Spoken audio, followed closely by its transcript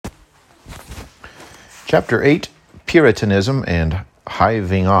Chapter 8, Puritanism and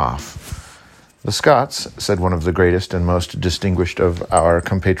Hiving Off. The Scots, said one of the greatest and most distinguished of our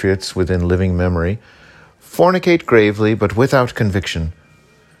compatriots within living memory, fornicate gravely but without conviction.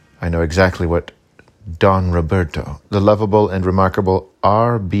 I know exactly what Don Roberto, the lovable and remarkable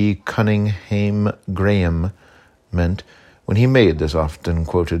R.B. Cunninghame Graham, meant when he made this often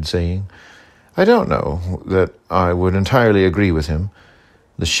quoted saying. I don't know that I would entirely agree with him.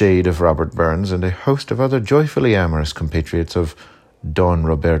 The shade of Robert Burns and a host of other joyfully amorous compatriots of Don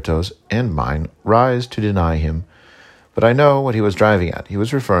Roberto's and mine rise to deny him. But I know what he was driving at. He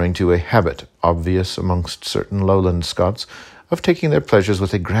was referring to a habit, obvious amongst certain lowland Scots, of taking their pleasures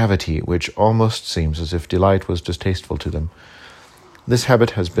with a gravity which almost seems as if delight was distasteful to them. This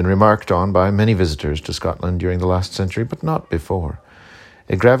habit has been remarked on by many visitors to Scotland during the last century, but not before.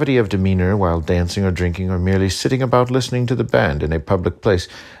 A gravity of demeanour while dancing or drinking or merely sitting about listening to the band in a public place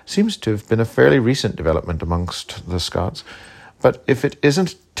seems to have been a fairly recent development amongst the Scots. But if it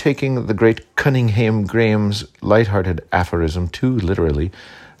isn't taking the great Cunninghame Graham's light-hearted aphorism too literally,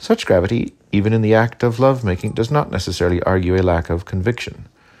 such gravity, even in the act of love-making, does not necessarily argue a lack of conviction.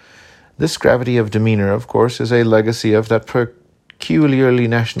 This gravity of demeanour, of course, is a legacy of that peculiarly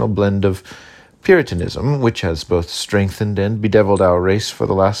national blend of Puritanism, which has both strengthened and bedeviled our race for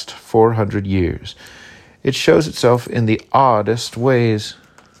the last 400 years. It shows itself in the oddest ways.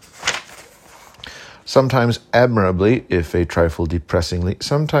 Sometimes admirably, if a trifle depressingly,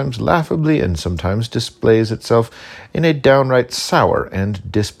 sometimes laughably, and sometimes displays itself in a downright sour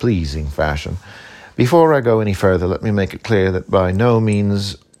and displeasing fashion. Before I go any further, let me make it clear that by no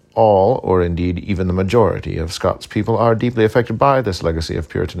means all, or indeed even the majority of Scots people are deeply affected by this legacy of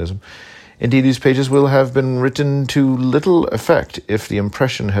Puritanism. Indeed, these pages will have been written to little effect if the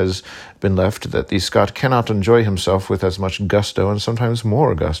impression has been left that the Scot cannot enjoy himself with as much gusto and sometimes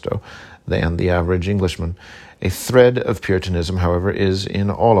more gusto than the average Englishman. A thread of Puritanism, however, is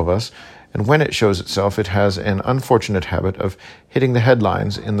in all of us, and when it shows itself, it has an unfortunate habit of hitting the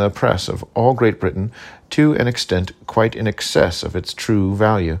headlines in the press of all Great Britain to an extent quite in excess of its true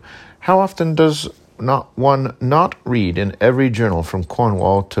value. How often does one not read in every journal from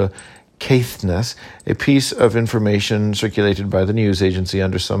Cornwall to Caithness a piece of information circulated by the news agency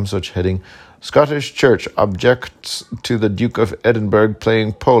under some such heading: Scottish Church objects to the Duke of Edinburgh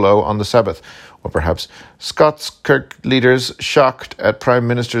playing polo on the Sabbath, or perhaps Scots Kirk leaders shocked at Prime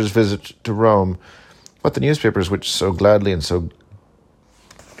Minister's visit to Rome. What the newspapers which so gladly and so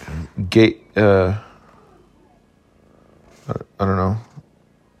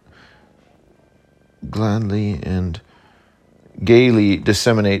gladly and gaily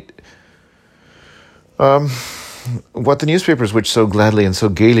disseminate what the newspapers which so gladly and so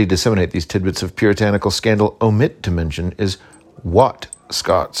gaily disseminate these tidbits of puritanical scandal omit to mention is what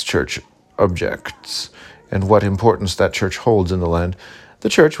Scots Church objects, and what importance that church holds in the land. The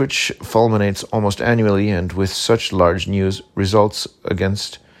church, which fulminates almost annually and with such large news, results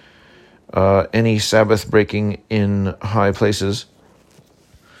against any Sabbath breaking in high places,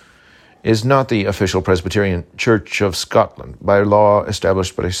 is not the official Presbyterian Church of Scotland, by law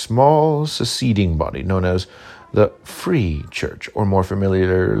established but a small seceding body known as the Free Church, or more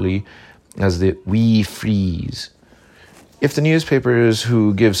familiarly as the Wee Frees. If the newspapers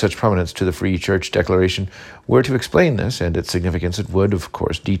who give such prominence to the Free Church declaration were to explain this and its significance, it would, of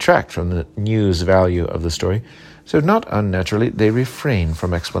course, detract from the news value of the story, so not unnaturally they refrain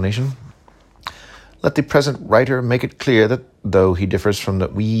from explanation. Let the present writer make it clear that, though he differs from the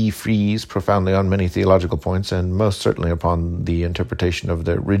Wee Frees profoundly on many theological points, and most certainly upon the interpretation of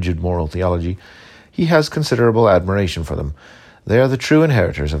their rigid moral theology, he has considerable admiration for them. They are the true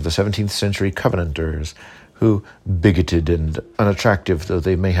inheritors of the 17th century Covenanters, who, bigoted and unattractive though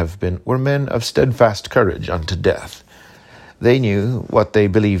they may have been, were men of steadfast courage unto death. They knew what they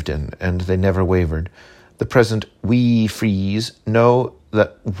believed in, and they never wavered. The present Wee Frees know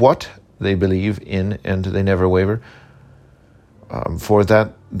that what they believe in, and they never waver. For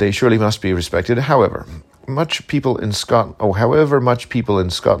that, they surely must be respected. However much people in Scotland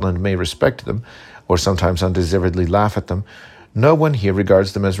may respect them, or sometimes undeservedly laugh at them, no one here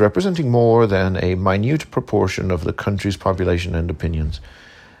regards them as representing more than a minute proportion of the country's population and opinions.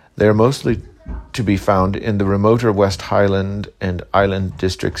 They are mostly to be found in the remoter West Highland and Island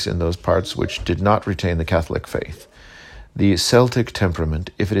districts in those parts which did not retain the Catholic faith. The Celtic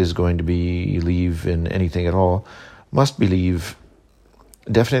temperament, if it is going to believe in anything at all, must believe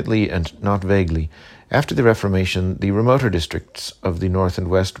definitely and not vaguely. After the Reformation, the remoter districts of the north and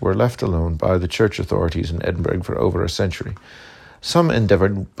west were left alone by the church authorities in Edinburgh for over a century. Some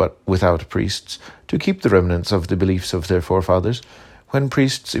endeavoured, but without priests, to keep the remnants of the beliefs of their forefathers. When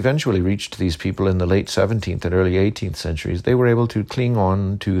priests eventually reached these people in the late 17th and early 18th centuries, they were able to cling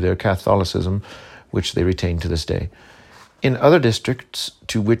on to their Catholicism, which they retain to this day. In other districts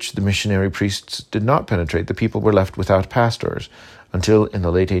to which the missionary priests did not penetrate, the people were left without pastors, until in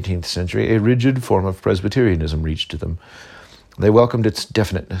the late 18th century a rigid form of Presbyterianism reached them. They welcomed its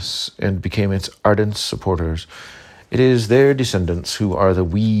definiteness and became its ardent supporters. It is their descendants who are the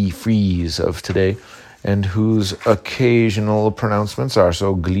wee frees of today, and whose occasional pronouncements are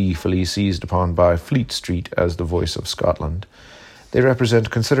so gleefully seized upon by Fleet Street as the voice of Scotland. They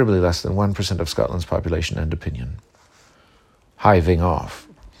represent considerably less than 1% of Scotland's population and opinion. Hiving off.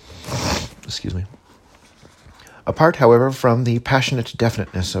 Excuse me. Apart, however, from the passionate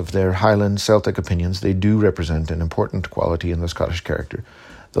definiteness of their Highland Celtic opinions, they do represent an important quality in the Scottish character,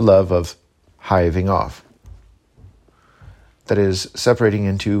 the love of hiving off. That is, separating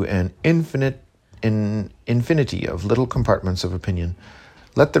into an infinity of little compartments of opinion.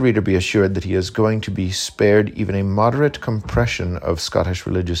 Let the reader be assured that he is going to be spared even a moderate compression of Scottish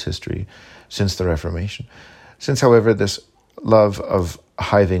religious history since the Reformation. Since, however, this love of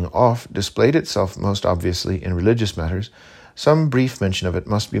hiving off displayed itself most obviously in religious matters, some brief mention of it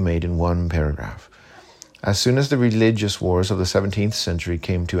must be made in one paragraph. As soon as the religious wars of the 17th century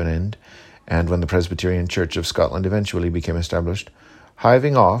came to an end, and when the Presbyterian Church of Scotland eventually became established,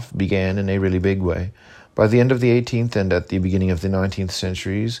 hiving off began in a really big way. By the end of the 18th and at the beginning of the 19th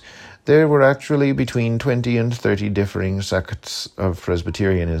centuries, there were actually between 20 and 30 differing sects of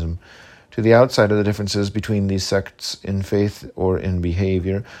Presbyterianism. To the outsider, the differences between these sects in faith or in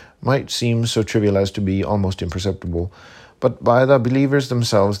behavior might seem so trivial as to be almost imperceptible, but by the believers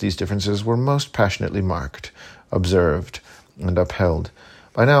themselves these differences were most passionately marked, observed, and upheld.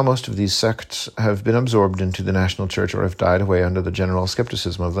 By now most of these sects have been absorbed into the national church or have died away under the general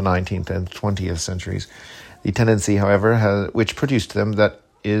skepticism of the 19th and 20th centuries. The tendency, however, which produced them, that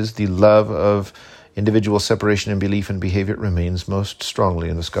is, the love of individual separation in belief and behavior, remains most strongly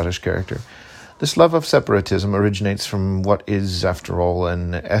in the Scottish character. This love of separatism originates from what is, after all,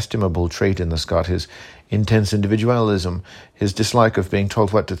 an estimable trait in the Scot, his intense individualism, his dislike of being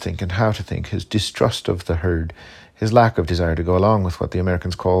told what to think and how to think, his distrust of the herd, his lack of desire to go along with what the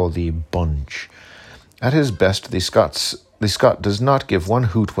Americans call the bunch. At his best, the Scot does not give one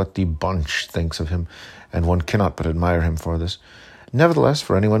hoot what the bunch thinks of him, and one cannot but admire him for this. Nevertheless,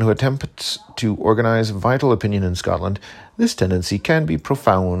 for anyone who attempts to organize vital opinion in Scotland, this tendency can be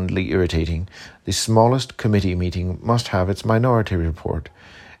profoundly irritating. The smallest committee meeting must have its minority report,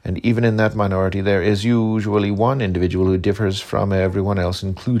 and even in that minority there is usually one individual who differs from everyone else,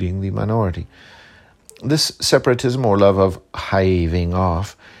 including the minority. This separatism, or love of hiving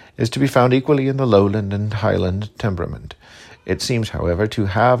off, is to be found equally in the Lowland and Highland temperament. It seems, however, to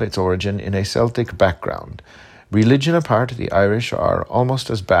have its origin in a Celtic background. Religion apart, the Irish are almost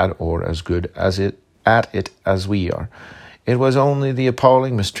as bad or as good at it as we are. It was only the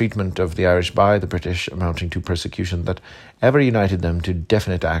appalling mistreatment of the Irish by the British, amounting to persecution, that ever united them to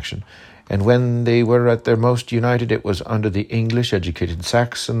definite action, and when they were at their most united it was under the English-educated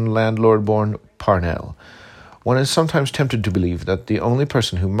Saxon landlord-born Parnell. One is sometimes tempted to believe that the only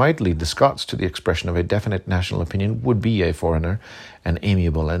person who might lead the Scots to the expression of a definite national opinion would be a foreigner, an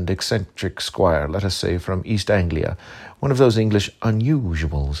amiable and eccentric squire, let us say from East Anglia, one of those English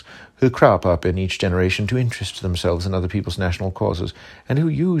unusuals who crop up in each generation to interest themselves in other people's national causes, and who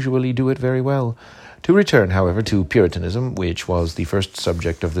usually do it very well. To return, however, to Puritanism, which was the first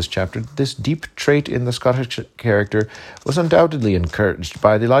subject of this chapter, this deep trait in the Scottish character was undoubtedly encouraged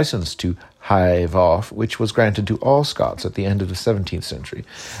by the license to hive off, which was granted to all Scots at the end of the 17th century,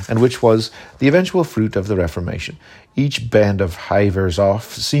 and which was the eventual fruit of the Reformation. Each band of hivers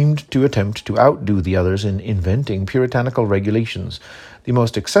off seemed to attempt to outdo the others in inventing puritanical regulations, the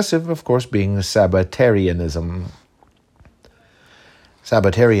most excessive, of course, being Sabbatarianism.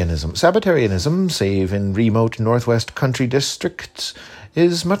 Sabbatarianism, save in remote northwest country districts,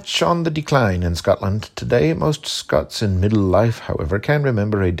 is much on the decline in Scotland today. Most Scots in middle life, however, can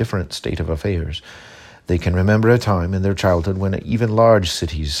remember a different state of affairs. They can remember a time in their childhood when even large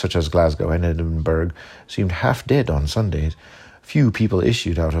cities such as Glasgow and Edinburgh seemed half dead on Sundays. Few people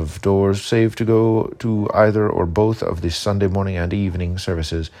issued out of doors save to go to either or both of the Sunday morning and evening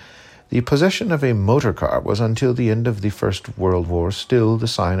services. The possession of a motor car was until the end of the First World War still the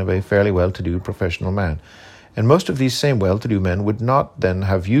sign of a fairly well-to-do professional man, and most of these same well-to-do men would not then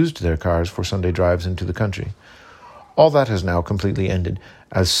have used their cars for Sunday drives into the country. All that has now completely ended.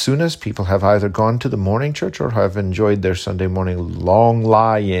 As soon as people have either gone to the morning church or have enjoyed their Sunday morning long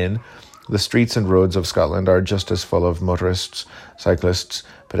lie-in, the streets and roads of Scotland are just as full of motorists, cyclists,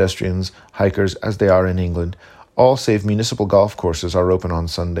 pedestrians, hikers as they are in England. All save municipal golf courses are open on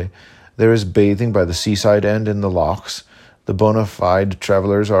Sunday. There is bathing by the seaside and in the lochs. The bona fide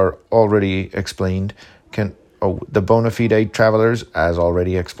travellers are already explained the bona fide travellers, as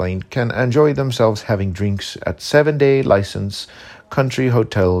already explained, can enjoy themselves having drinks at 7-day license country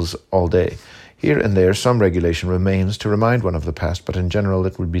hotels all day. Here and there some regulation remains to remind one of the past, but in general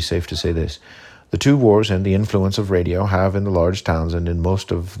it would be safe to say this. The two wars and the influence of radio have in the large towns and in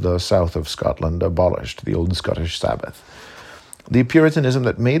most of the south of Scotland abolished the old Scottish Sabbath. The Puritanism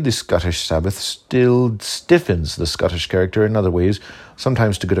that made the Scottish Sabbath still stiffens the Scottish character in other ways,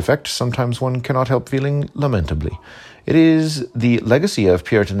 sometimes to good effect, sometimes one cannot help feeling lamentably. It is the legacy of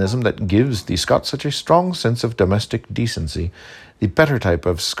Puritanism that gives the Scots such a strong sense of domestic decency. The better type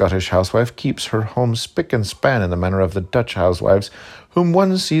of Scottish housewife keeps her home spick and span in the manner of the Dutch housewives, whom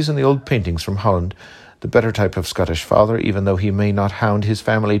one sees in the old paintings from Holland. The better type of Scottish father, even though he may not hound his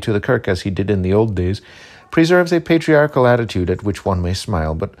family to the kirk as he did in the old days, preserves a patriarchal attitude at which one may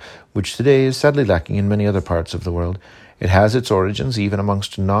smile, but which today is sadly lacking in many other parts of the world. It has its origins, even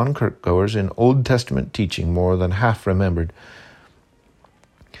amongst non-kirkgoers, in Old Testament teaching more than half remembered.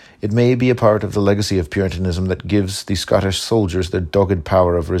 It may be a part of the legacy of Puritanism that gives the Scottish soldiers their dogged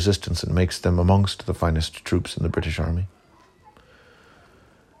power of resistance and makes them amongst the finest troops in the British Army.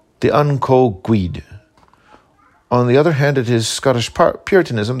 The Unco Guid. On the other hand, it is Scottish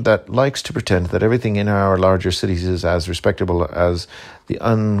Puritanism that likes to pretend that everything in our larger cities is as respectable as the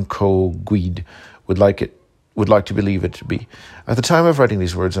Unco Guid would like to believe it to be. At the time of writing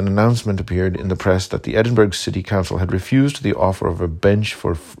these words, an announcement appeared in the press that the Edinburgh City Council had refused the offer of a bench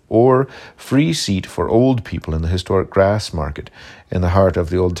or free seat for old people in the historic Grass Market in the heart of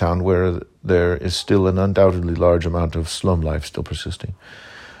the old town, where there is still an undoubtedly large amount of slum life still persisting.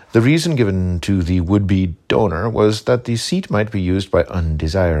 The reason given to the would-be donor was that the seat might be used by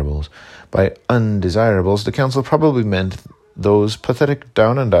undesirables. By undesirables, the council probably meant those pathetic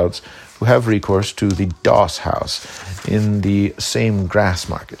down-and-outs who have recourse to the Doss House in the same Grass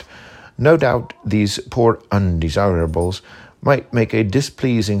Market. No doubt these poor undesirables might make a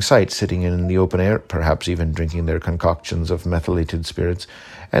displeasing sight sitting in the open air, perhaps even drinking their concoctions of methylated spirits,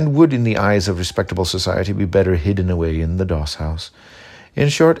 and would, in the eyes of respectable society, be better hidden away in the Doss House. In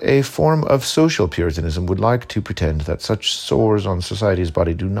short, a form of social Puritanism would like to pretend that such sores on society's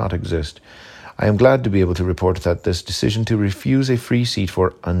body do not exist. I am glad to be able to report that this decision to refuse a free seat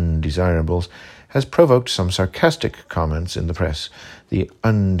for undesirables has provoked some sarcastic comments in the press. The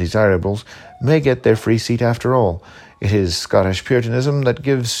undesirables may get their free seat after all. It is Scottish Puritanism that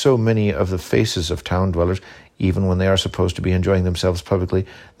gives so many of the faces of town dwellers, even when they are supposed to be enjoying themselves publicly,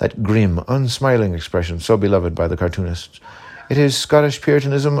 that grim, unsmiling expression so beloved by the cartoonists. It is Scottish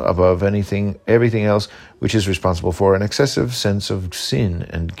Puritanism, above everything else, which is responsible for an excessive sense of sin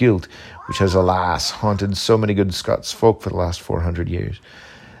and guilt, which has, alas, haunted so many good Scots folk for the last 400 years.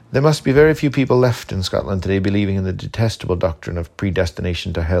 There must be very few people left in Scotland today believing in the detestable doctrine of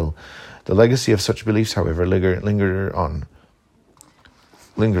predestination to hell. The legacy of such beliefs, however, lingers on.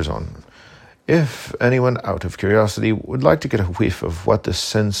 If anyone, out of curiosity, would like to get a whiff of what the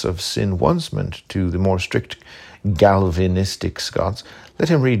sense of sin once meant to the more strict Galvanistic Scots, let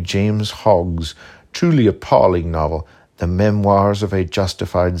him read James Hogg's truly appalling novel, The Memoirs of a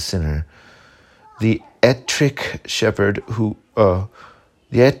Justified Sinner. The Ettrick Shepherd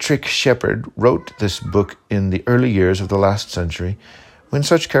wrote this book in the early years of the last century, when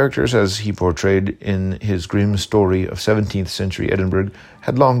such characters as he portrayed in his grim story of 17th century Edinburgh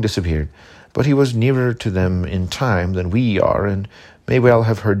had long disappeared. But he was nearer to them in time than we are, and may well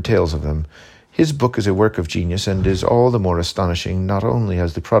have heard tales of them. His book is a work of genius, and is all the more astonishing, not only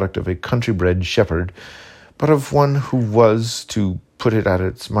as the product of a country-bred shepherd, but of one who was, to put it at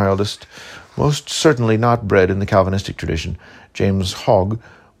its mildest, most certainly not bred in the Calvinistic tradition. James Hogg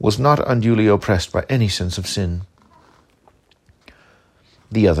was not unduly oppressed by any sense of sin.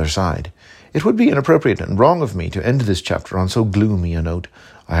 The other side. It would be inappropriate and wrong of me to end this chapter on so gloomy a note.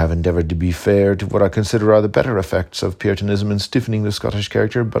 I have endeavoured to be fair to what I consider are the better effects of Puritanism in stiffening the Scottish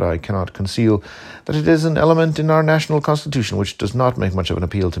character, but I cannot conceal that it is an element in our national constitution which does not make much of an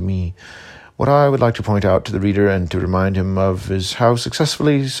appeal to me. What I would like to point out to the reader and to remind him of is how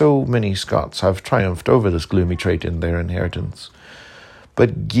successfully so many Scots have triumphed over this gloomy trait in their inheritance.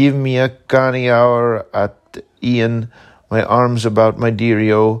 But give me a canny hour at Ian, my arms about my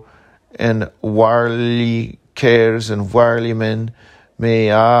dearie-o, and warly cares and warly men, may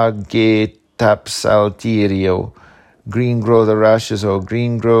a gae tapsaltirio. Green grow the rashes, o,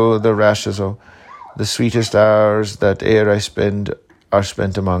 green grow the rashes, o. The sweetest hours that e'er I spend are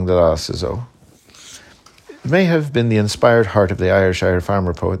spent among the lasses, o. It may have been the inspired heart of the Ayrshire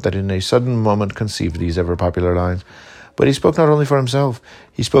farmer poet that in a sudden moment conceived these ever-popular lines. But he spoke not only for himself,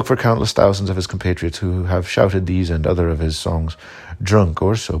 he spoke for countless thousands of his compatriots who have shouted these and other of his songs, drunk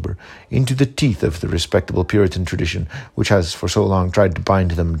or sober, into the teeth of the respectable Puritan tradition which has for so long tried to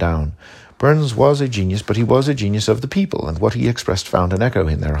bind them down. Burns was a genius, but he was a genius of the people, and what he expressed found an echo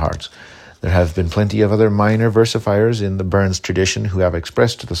in their hearts. There have been plenty of other minor versifiers in the Burns tradition who have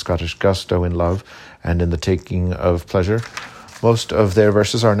expressed the Scottish gusto in love and in the taking of pleasure. Most of their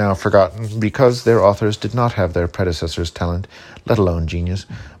verses are now forgotten because their authors did not have their predecessors' talent, let alone genius,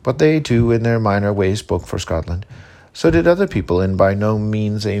 but they too in their minor way spoke for Scotland. So did other people in by no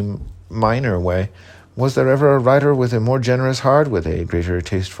means a minor way. Was there ever a writer with a more generous heart, with a greater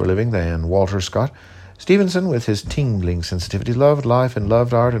taste for living than Walter Scott? Stevenson, with his tingling sensitivity, loved life and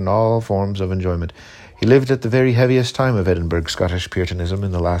loved art and all forms of enjoyment. He lived at the very heaviest time of Edinburgh Scottish Puritanism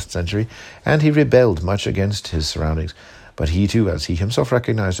in the last century, and he rebelled much against his surroundings. But he too, as he himself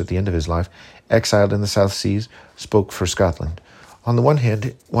recognized at the end of his life, exiled in the South Seas, spoke for Scotland. On the one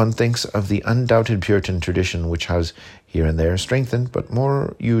hand, one thinks of the undoubted Puritan tradition which has, here and there, strengthened, but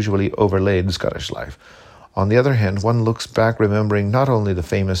more usually overlaid Scottish life. On the other hand, one looks back remembering not only the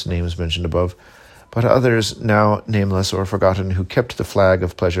famous names mentioned above, but others now nameless or forgotten who kept the flag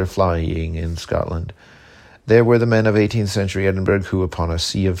of pleasure flying in Scotland. There were the men of 18th century Edinburgh who, upon a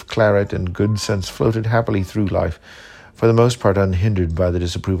sea of claret and good sense, floated happily through life, for the most part unhindered by the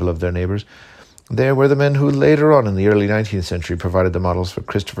disapproval of their neighbours. There were the men who later on in the early 19th century provided the models for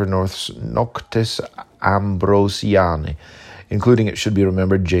Christopher North's Noctes Ambrosianae, including, it should be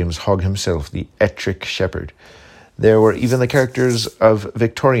remembered, James Hogg himself, the Ettrick shepherd. There were even the characters of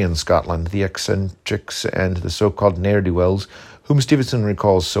Victorian Scotland, the eccentrics and the so-called ne'er-do-wells, whom Stevenson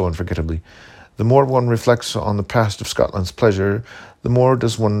recalls so unforgettably. The more one reflects on the past of Scotland's pleasure, the more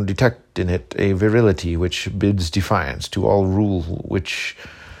does one detect in it a virility which bids defiance to all rule which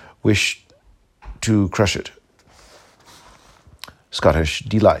wish to crush it. Scottish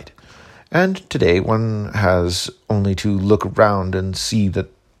delight. And today one has only to look round and see that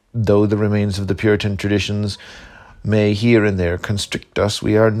though the remains of the Puritan traditions may here and there constrict us,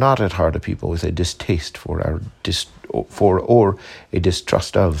 we are not at heart a people with a distaste for or a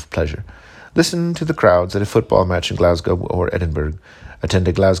distrust of pleasure. Listen to the crowds at a football match in Glasgow or Edinburgh. Attend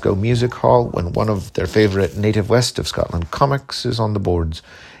a Glasgow music hall when one of their favourite native west of Scotland comics is on the boards.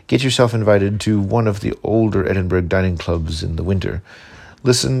 Get yourself invited to one of the older Edinburgh dining clubs in the winter.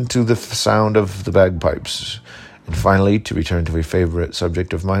 Listen to the sound of the bagpipes. And finally, to return to a favourite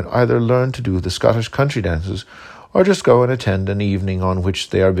subject of mine, either learn to do the Scottish country dances or just go and attend an evening on which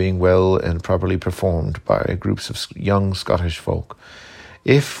they are being well and properly performed by groups of young Scottish folk.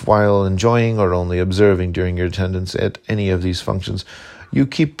 If, while enjoying or only observing during your attendance at any of these functions, you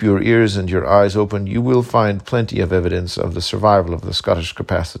keep your ears and your eyes open, you will find plenty of evidence of the survival of the Scottish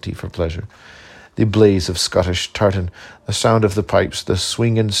capacity for pleasure. The blaze of Scottish tartan, the sound of the pipes, the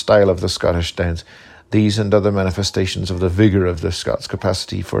swing and style of the Scottish dance, these and other manifestations of the vigour of the Scots'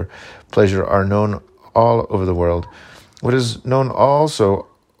 capacity for pleasure are known all over the world. What is known also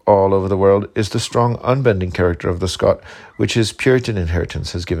all over the world is the strong, unbending character of the Scot, which his Puritan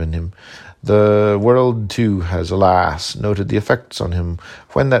inheritance has given him. The world, too, has, alas, noted the effects on him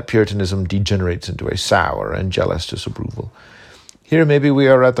when that Puritanism degenerates into a sour and jealous disapproval. Here maybe we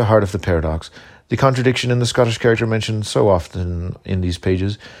are at the heart of the paradox, the contradiction in the Scottish character mentioned so often in these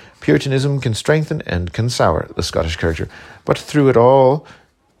pages. Puritanism can strengthen and can sour the Scottish character, but through it all,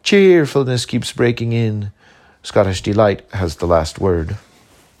 cheerfulness keeps breaking in. Scottish delight has the last word.